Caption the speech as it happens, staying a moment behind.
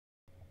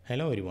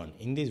Hello everyone,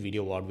 in this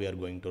video what we are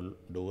going to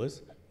do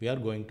is we are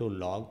going to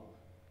log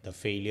the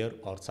failure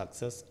or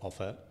success of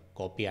a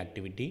copy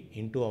activity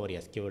into our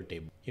SQL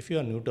table. If you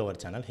are new to our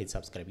channel, hit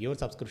subscribe. Your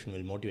subscription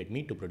will motivate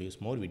me to produce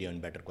more video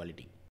in better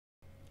quality.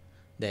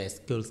 The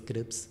SQL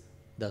scripts,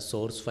 the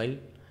source file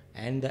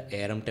and the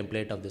ARM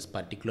template of this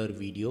particular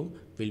video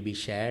will be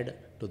shared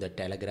to the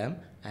Telegram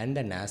and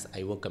the NAS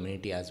IO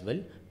community as well.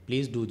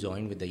 Please do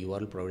join with the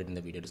URL provided in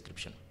the video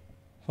description.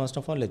 First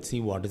of all, let's see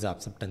what is the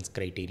acceptance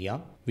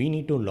criteria. We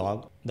need to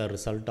log the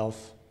result of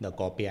the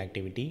copy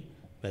activity,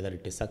 whether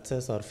it is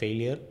success or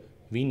failure.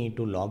 We need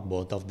to log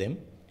both of them.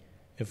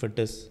 If it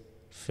is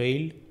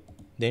failed,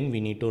 then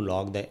we need to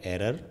log the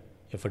error.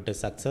 If it is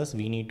success,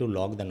 we need to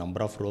log the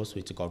number of rows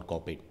which got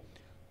copied.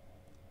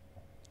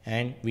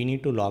 And we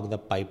need to log the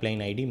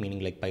pipeline ID, meaning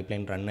like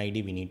pipeline run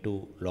ID, we need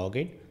to log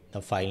it,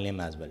 the file name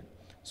as well.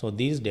 So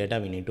these data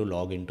we need to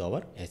log into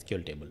our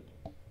SQL table.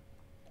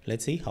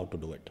 Let's see how to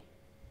do it.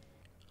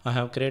 I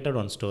have created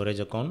one storage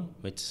account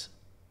which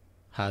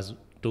has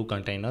two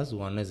containers.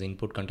 One is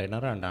input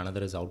container and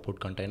another is output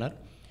container.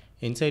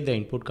 Inside the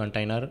input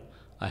container,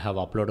 I have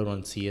uploaded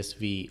one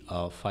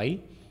CSV file,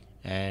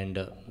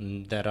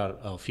 and there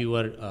are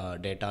fewer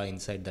data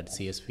inside that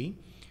CSV.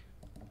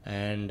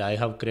 And I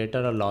have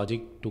created a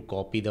logic to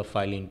copy the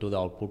file into the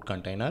output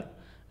container,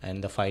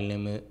 and the file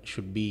name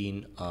should be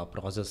in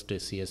processed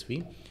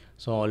CSV.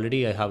 So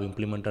already I have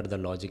implemented the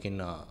logic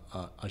in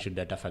Azure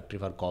Data Factory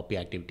for copy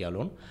activity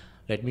alone.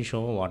 Let me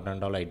show what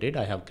and all I did.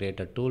 I have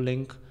created two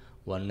links.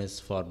 One is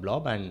for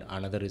blob and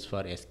another is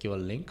for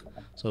SQL link,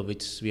 so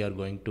which we are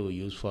going to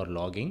use for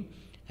logging,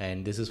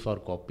 and this is for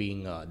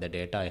copying the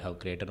data. I have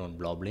created one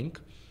blob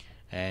link.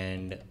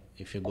 And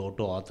if you go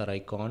to author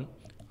icon,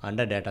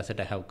 under dataset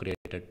I have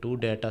created two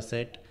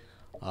dataset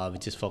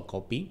which is for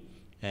copy,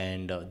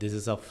 and this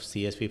is of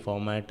CSV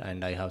format,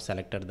 and I have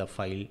selected the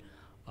file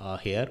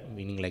here,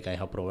 meaning like I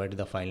have provided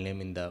the file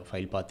name in the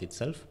file path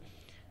itself.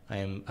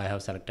 I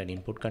have selected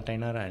input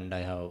container, and I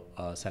have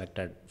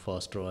selected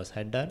first row as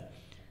header,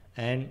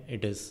 and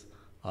it is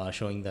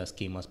showing the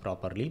schemas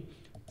properly.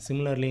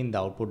 Similarly, in the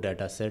output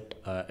data set,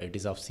 it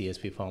is of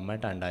CSV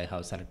format, and I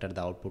have selected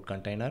the output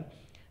container,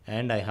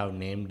 and I have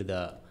named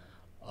the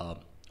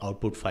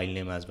output file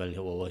name as well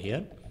over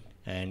here.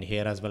 And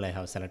here as well I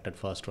have selected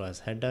first row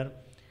as header,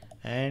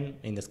 and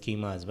in the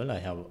schema as well I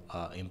have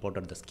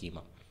imported the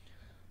schema.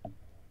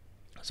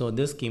 So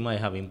this schema I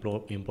have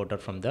imported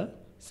from the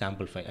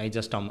sample file. I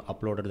just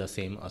uploaded the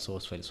same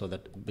source file, so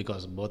that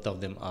because both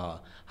of them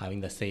are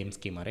having the same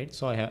schema, right?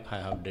 So I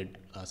have did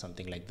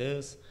something like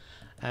this.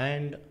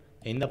 And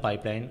in the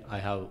pipeline I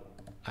have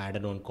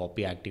added on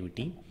copy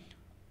activity.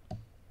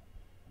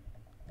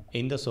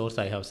 In the source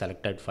I have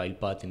selected file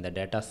path in the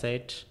data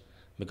set,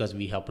 because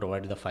we have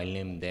provided the file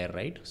name there,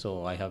 right?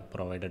 So I have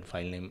provided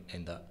file name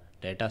in the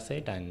data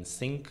set, and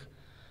sync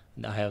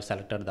I have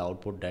selected the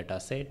output data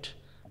set,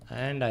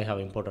 and I have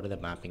imported the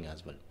mapping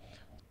as well.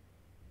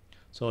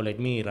 So let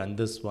me run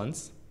this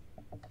once.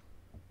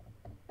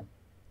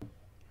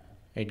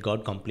 It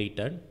got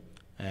completed,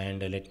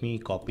 and let me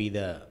copy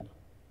the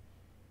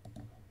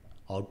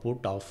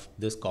output of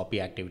this copy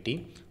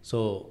activity.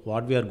 So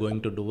what we are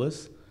going to do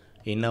is,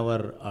 in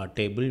our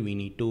table we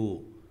need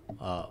to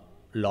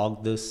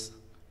log this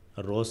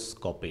rows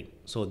copied.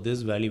 So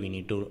this value we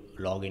need to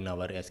log in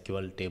our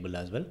SQL table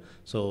as well.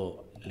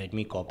 So let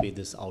me copy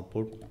this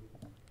output.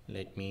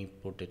 Let me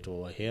put it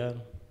over here.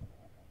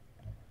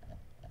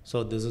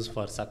 So this is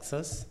for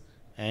success,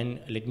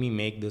 and let me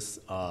make this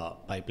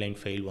pipeline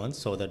fail once,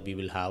 so that we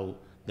will have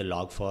the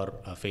log for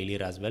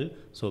failure as well.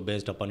 So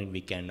based upon it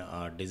we can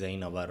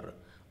design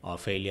our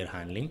failure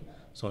handling.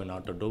 So in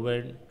order to do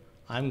it,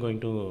 I'm going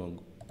to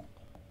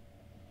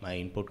my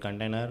input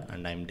container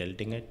and I'm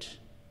deleting it.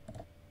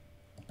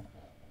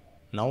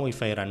 Now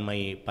if I run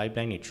my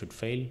pipeline, it should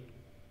fail.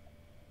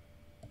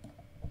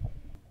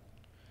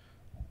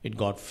 It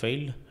got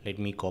failed. Let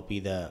me copy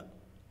the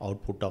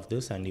output of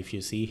this, and if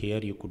you see here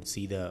you could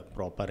see the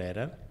proper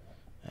error.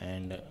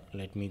 And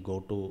let me go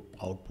to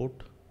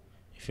output.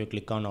 If you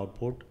click on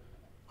output,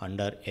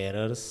 under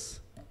errors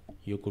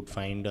you could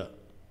find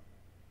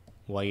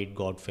why it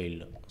got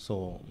failed.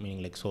 So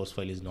meaning like source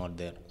file is not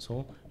there.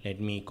 So let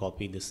me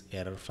copy this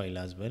error file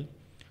as well.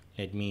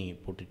 Let me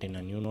put it in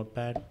a new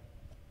notepad.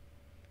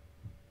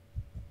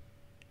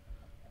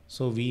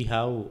 So we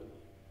have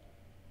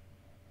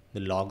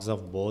the logs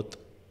of both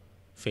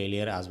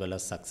failure as well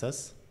as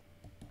success.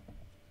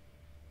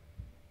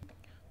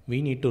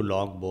 We need to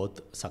log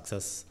both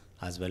success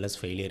as well as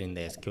failure in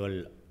the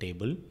SQL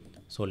table.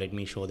 So let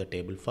me show the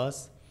table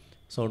first.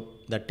 So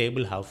the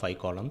table have 5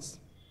 columns: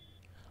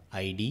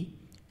 ID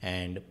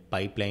and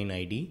pipeline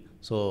ID.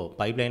 So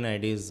pipeline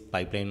ID is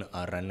pipeline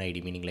run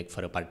ID, meaning like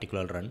for a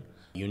particular run,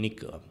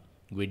 unique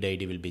GUID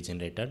ID will be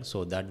generated.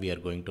 So that we are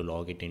going to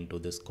log it into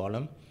this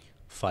column.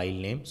 File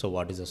name, so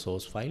what is the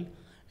source file,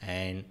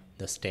 and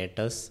the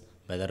status,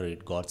 whether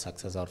it got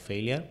success or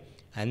failure,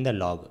 and the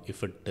log.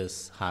 If it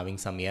is having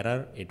some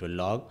error, it will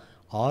log,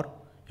 or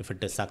if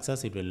it is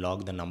success, it will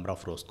log the number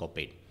of rows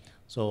copied.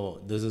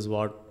 So this is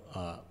what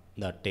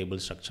the table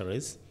structure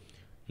is.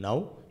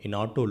 Now in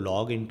order to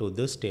log into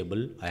this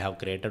table, I have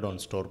created on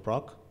store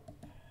proc.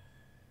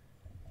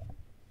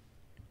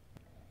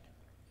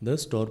 The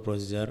store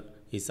procedure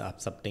is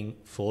accepting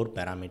 4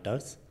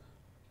 parameters: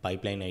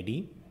 pipeline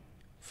ID,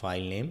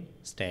 file name,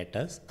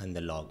 status, and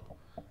the log,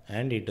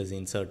 and it is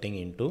inserting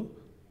into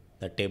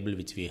the table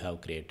which we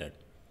have created,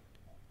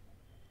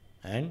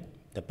 and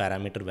the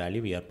parameter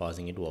value we are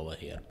passing it over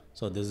here.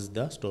 So this is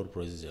the store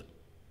procedure.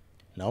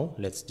 Now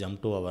let's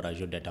jump to our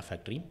Azure Data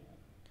Factory.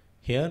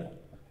 Here,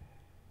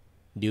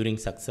 during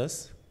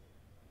success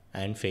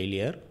and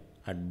failure,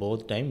 at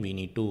both time we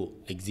need to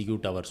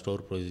execute our store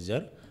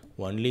procedure.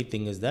 Only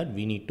thing is that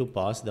we need to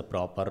pass the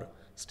proper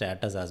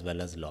status as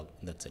well as log.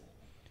 That's it.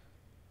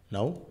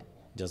 Now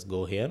just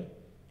go here.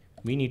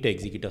 We need to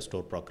execute a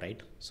store proc, right?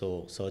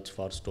 So search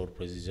for store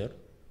procedure.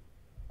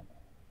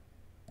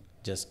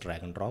 Just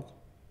drag and drop.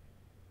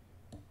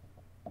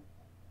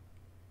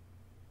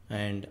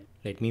 And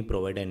let me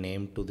provide a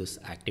name to this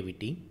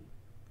activity.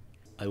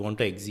 I want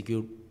to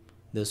execute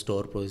the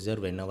store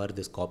procedure whenever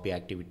this copy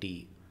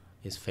activity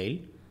is failed.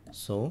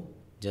 So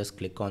just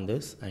click on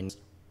this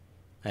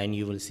and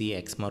you will see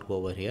X mark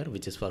over here,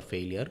 which is for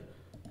failure.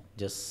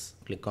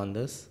 Just click on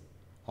this.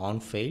 On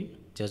fail,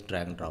 just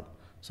drag and drop.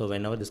 So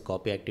whenever this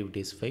copy activity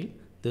is failed,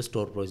 this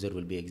store procedure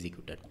will be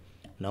executed.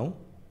 Now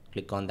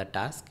click on the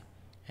task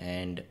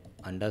and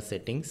under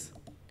settings,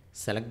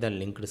 select the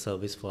linked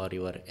service for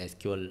your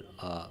SQL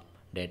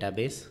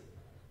database.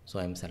 So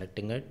I'm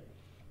selecting it,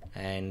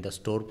 and the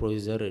store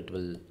procedure, it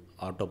will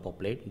auto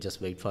populate.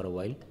 Just wait for a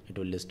while. It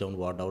will list down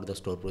whatever the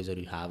store procedure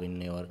you have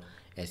in your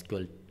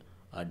SQL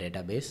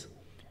database,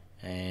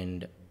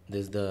 and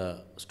this is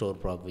the store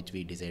proc which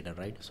we decided,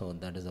 right? So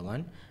that is the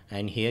one.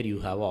 And here you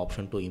have an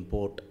option to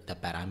import the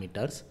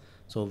parameters.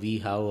 So we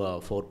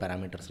have 4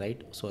 parameters,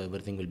 right? So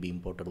everything will be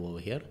imported over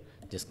here.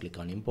 Just click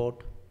on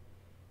import.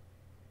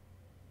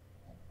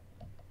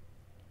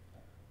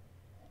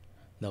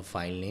 The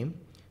file name,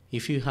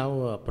 if you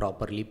have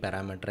properly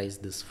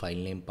parameterized this file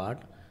name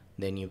part,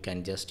 then you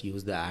can just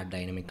use the add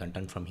dynamic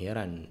content from here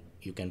and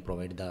you can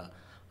provide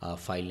the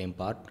file name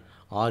part.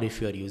 Or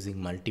if you are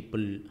using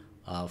multiple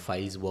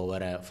files over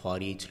a for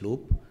each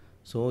loop,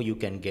 so you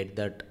can get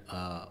that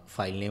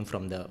file name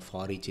from the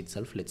for each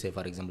itself. Let's say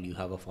for example you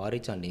have a for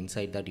each and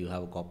inside that you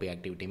have a copy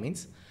activity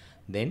means,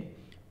 then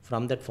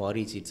from that for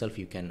each itself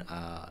you can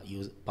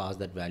pass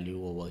that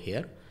value over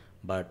here.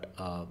 But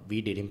we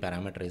didn't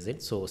parameterize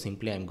it, so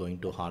simply I'm going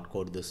to hard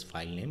code this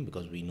file name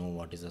because we know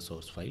what is the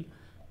source file.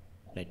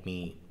 Let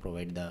me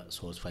provide the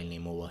source file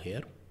name over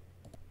here.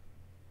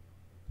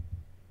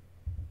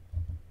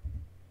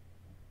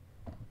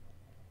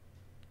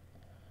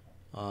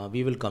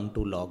 We will come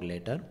to log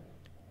later,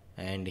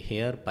 and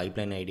here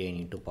pipeline ID I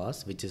need to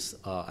pass, which is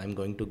I'm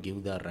going to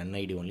give the run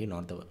ID only,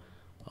 not the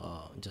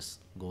just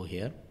go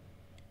here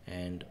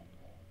and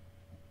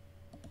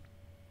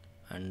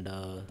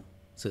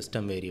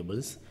system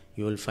variables.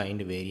 You will find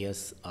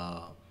various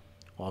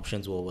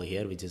options over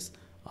here which is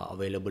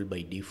available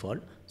by default.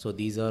 So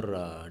these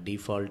are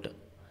default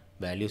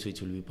values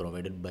which will be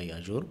provided by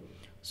Azure.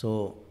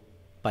 So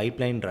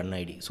pipeline run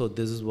ID, so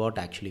this is what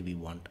actually we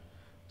want.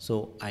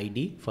 So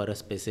ID for a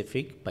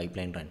specific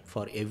pipeline run,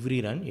 for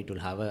every run it will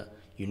have a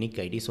unique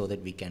ID so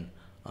that we can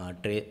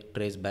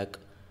trace back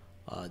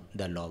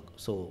the log.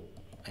 So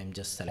I'm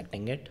just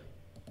selecting it,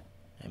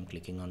 I'm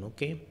clicking on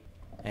OK.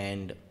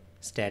 And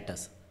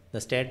status,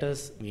 the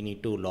status we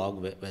need to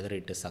log whether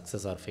it is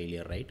success or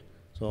failure, right?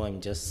 So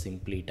I'm just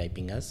simply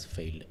typing as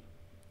failed.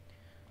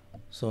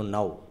 So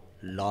now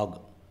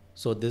log,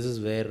 so this is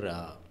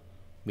where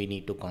we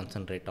need to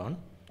concentrate on.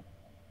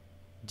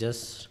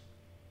 Just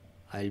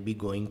I'll be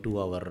going to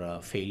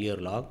our failure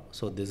log.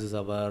 So this is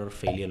our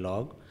failure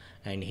log,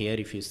 and here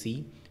if you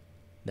see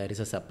there is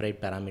a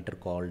separate parameter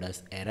called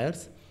as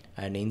errors,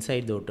 and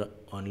inside that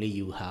only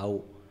you have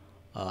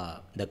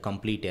the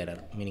complete error,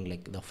 meaning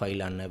like the file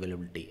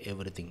unavailability,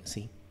 everything.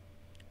 See,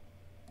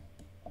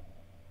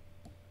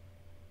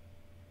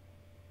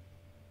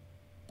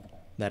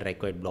 the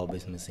required blob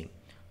is missing.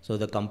 So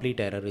the complete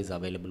error is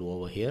available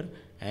over here,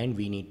 and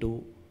we need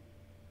to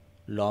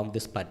log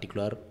this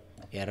particular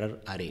error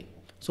array.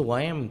 So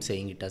why I'm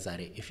saying it as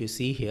array? If you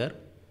see here,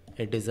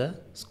 it is a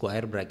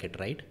square bracket,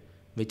 right?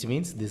 Which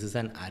means this is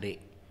an array.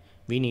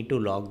 We need to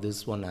log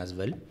this one as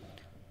well.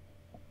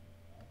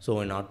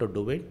 So in order to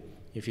do it,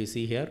 if you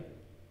see here,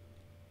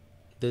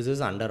 this is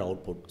under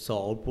output.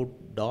 So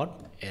output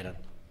dot error.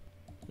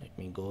 Let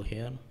me go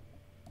here,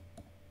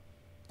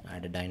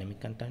 add a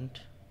dynamic content,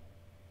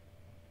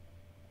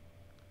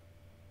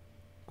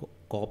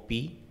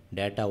 copy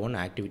data one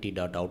activity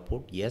dot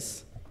output.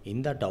 Yes,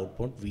 in that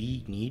output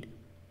we need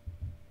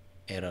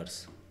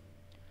errors.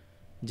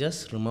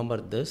 Just remember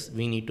this,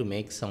 we need to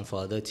make some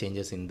further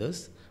changes in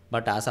this,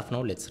 but as of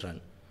now let's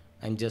run.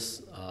 I'm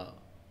just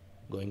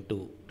going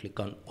to click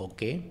on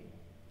OK.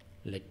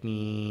 Let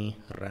me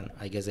run.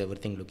 I guess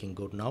everything looking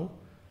good now.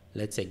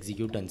 Let's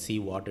execute and see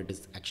what it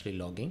is actually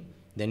logging,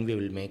 then we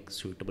will make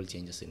suitable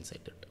changes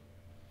inside it.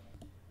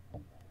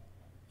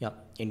 Yeah,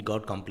 it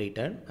got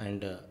completed,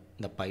 and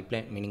the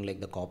pipeline, meaning like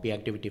the copy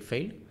activity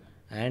failed,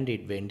 and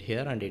it went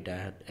here and it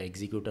had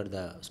executed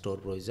the store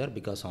procedure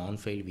because on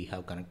fail we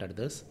have connected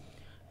this.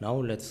 Now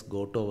let's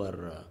go to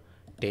our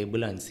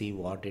table and see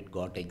what it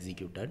got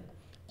executed.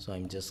 So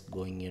I'm just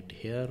going it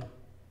here.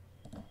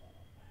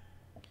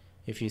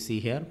 If you see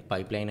here,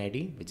 pipeline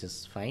ID, which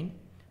is fine,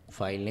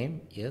 file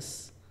name,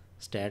 yes,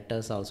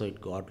 status also it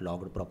got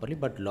logged properly,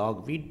 but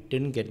log, we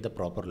didn't get the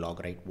proper log,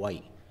 right?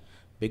 Why?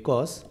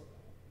 Because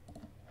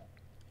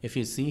if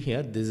you see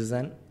here, this is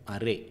an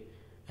array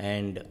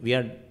and we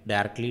are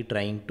directly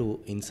trying to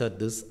insert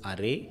this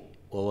array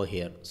over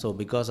here. So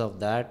because of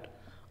that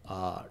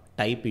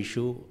type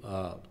issue,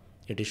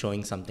 it is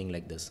showing something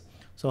like this.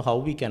 So how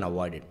we can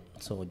avoid it?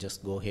 So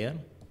just go here,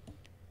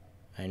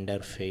 under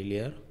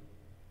failure,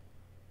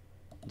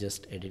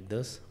 just edit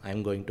this.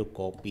 I'm going to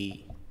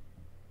copy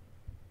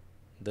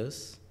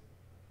this.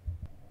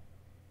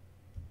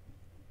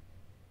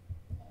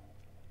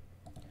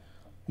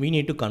 We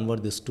need to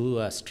convert this to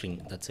a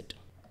string, that's it.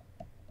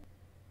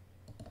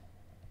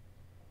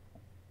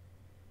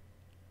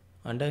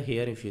 Under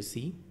here, if you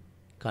see,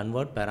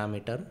 convert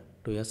parameter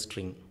to a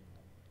string.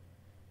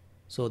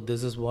 So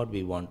this is what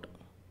we want.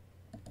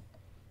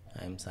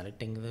 I am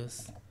selecting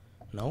this.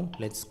 Now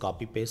let's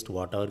copy paste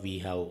whatever we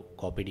have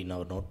copied in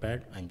our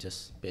notepad. I'm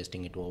just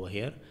pasting it over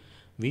here.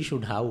 We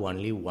should have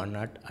only one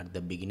at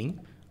the beginning.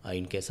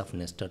 In case of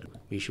nested,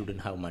 we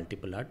shouldn't have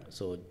multiple at.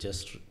 So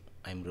just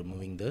I'm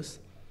removing this.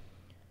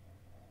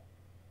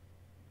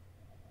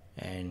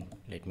 And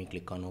let me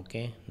click on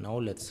OK. Now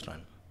let's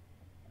run.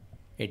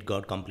 It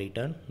got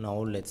completed. Now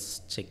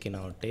let's check in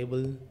our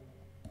table.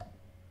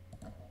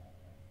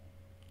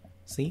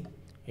 See,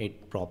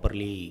 it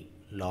properly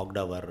logged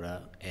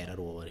our error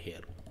over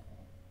here.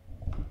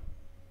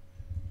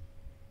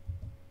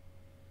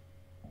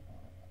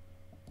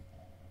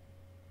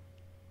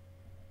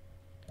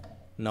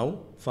 Now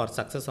for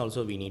success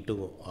also we need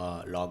to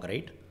log,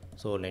 right?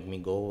 So let me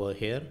go over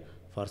here.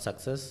 For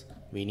success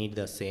we need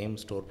the same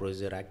store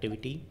procedure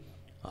activity.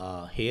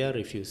 Here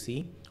if you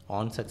see,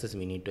 on success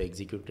we need to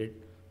execute it.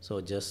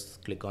 So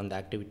just click on the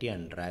activity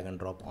and drag and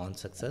drop on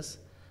success.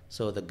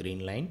 So the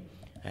green line,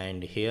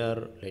 and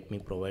here let me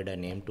provide a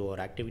name to our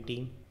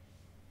activity.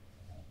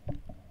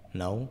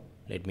 Now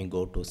let me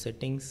go to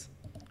settings.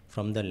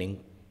 From the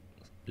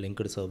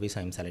linked service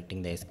I'm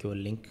selecting the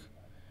SQL link,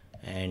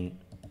 and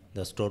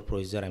the store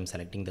procedure I'm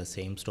selecting the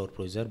same store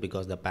procedure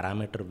because the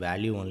parameter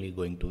value only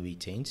going to be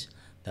changed.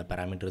 The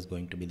parameter is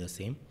going to be the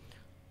same.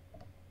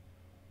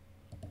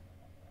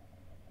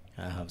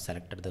 I have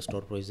selected the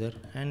store procedure,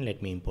 and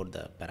let me import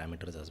the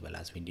parameters as well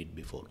as we did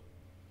before.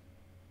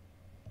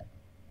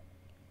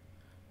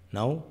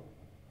 Now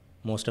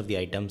most of the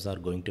items are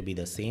going to be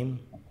the same.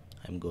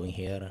 I'm going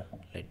here,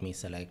 let me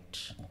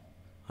select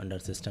under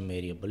system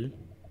variable,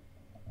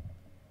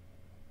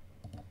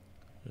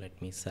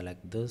 let me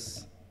select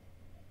this.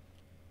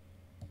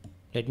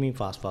 Let me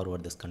fast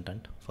forward this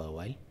content for a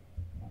while.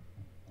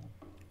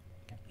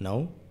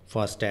 Now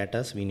for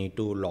status we need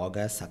to log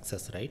as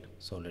success, right?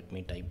 So let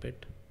me type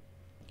it,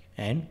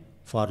 and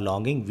for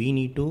logging we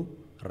need to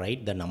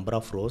write the number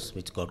of rows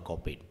which got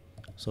copied.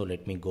 So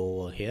let me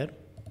go over here,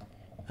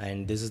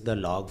 and this is the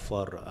log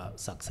for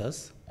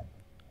success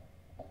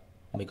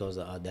because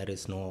there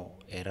is no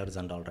errors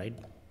and all, right?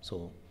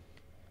 So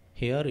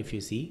here if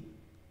you see,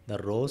 the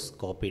rows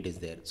copied is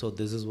there. So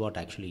this is what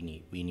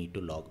actually we need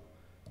to log.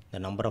 The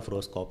number of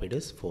rows copied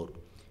is 4.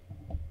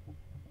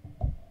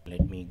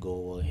 Let me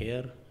go over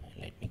here,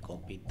 let me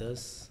copy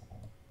this.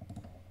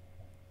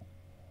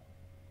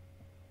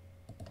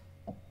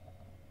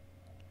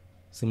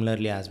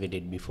 Similarly as we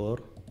did before,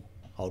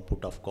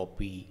 output of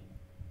copy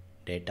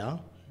data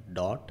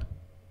dot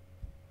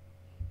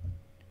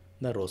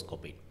the rows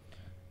copied.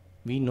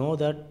 We know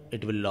that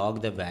it will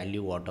log the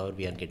value whatever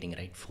we are getting,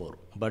 right? 4,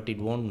 but it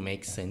won't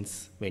make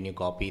sense when you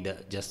copy the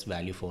just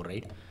value 4,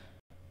 right?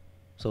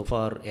 So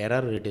for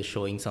error it is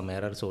showing some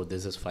error, so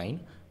this is fine,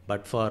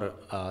 but for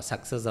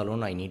success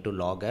alone I need to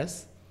log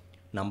as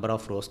number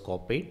of rows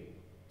copied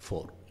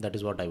 4. That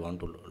is what I want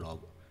to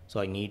log.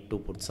 So I need to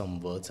put some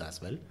words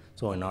as well.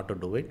 So in order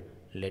to do it,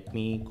 let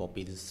me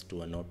copy this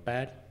to a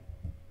notepad.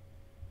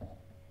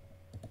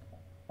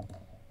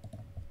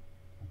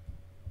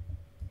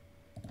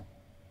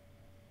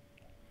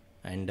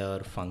 Under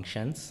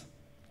functions,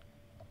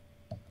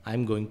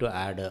 I'm going to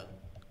add a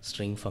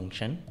string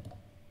function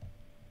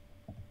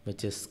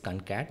which is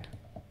concat.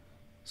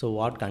 So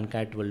what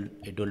concat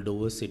will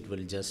do is it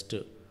will just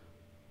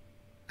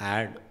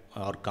add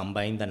or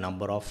combine the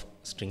number of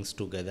strings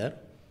together.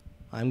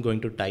 I'm going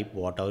to type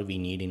whatever we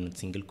need in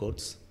single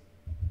quotes,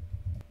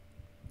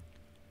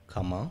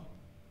 comma,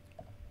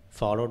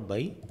 followed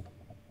by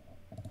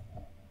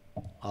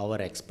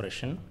our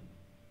expression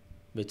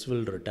which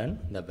will return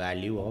the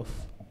value of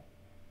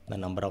the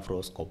number of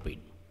rows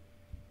copied.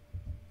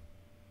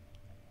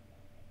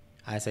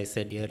 As I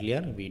said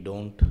earlier, we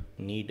don't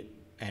need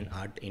an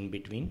at in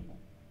between,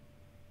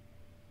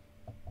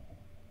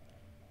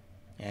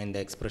 and the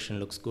expression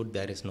looks good.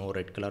 There is no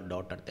red color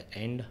dot at the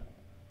end.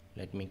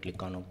 Let me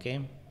click on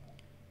OK.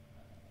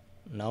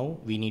 Now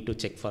we need to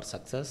check for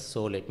success.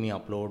 So let me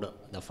upload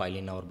the file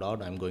in our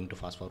blog. I'm going to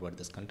fast forward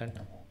this content.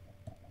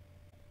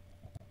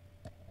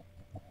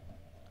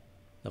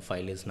 The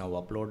file is now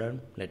uploaded.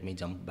 Let me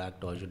jump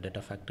back to Azure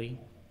Data Factory.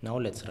 Now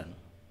let's run.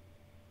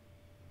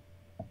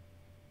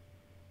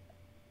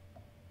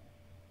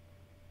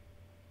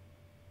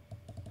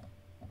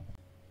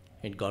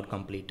 It got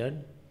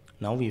completed.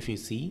 Now if you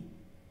see,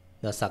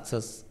 the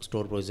success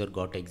store procedure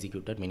got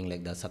executed, meaning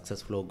like the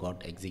success flow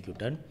got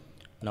executed.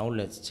 Now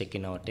let's check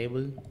in our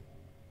table.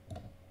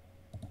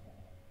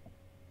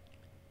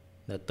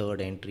 The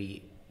third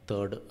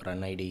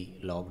run ID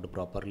logged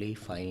properly,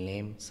 file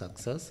name,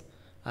 success,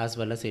 as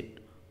well as it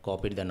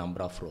copied the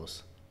number of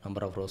rows.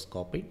 Number of rows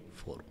copied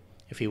 4.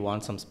 If you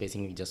want some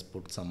spacing, you just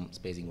put some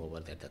spacing over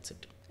there. That's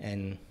it.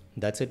 And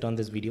that's it on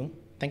this video.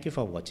 Thank you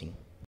for watching.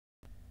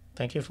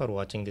 Thank you for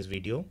watching this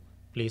video.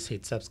 Please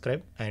hit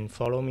subscribe and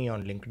follow me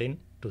on LinkedIn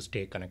to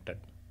stay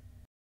connected.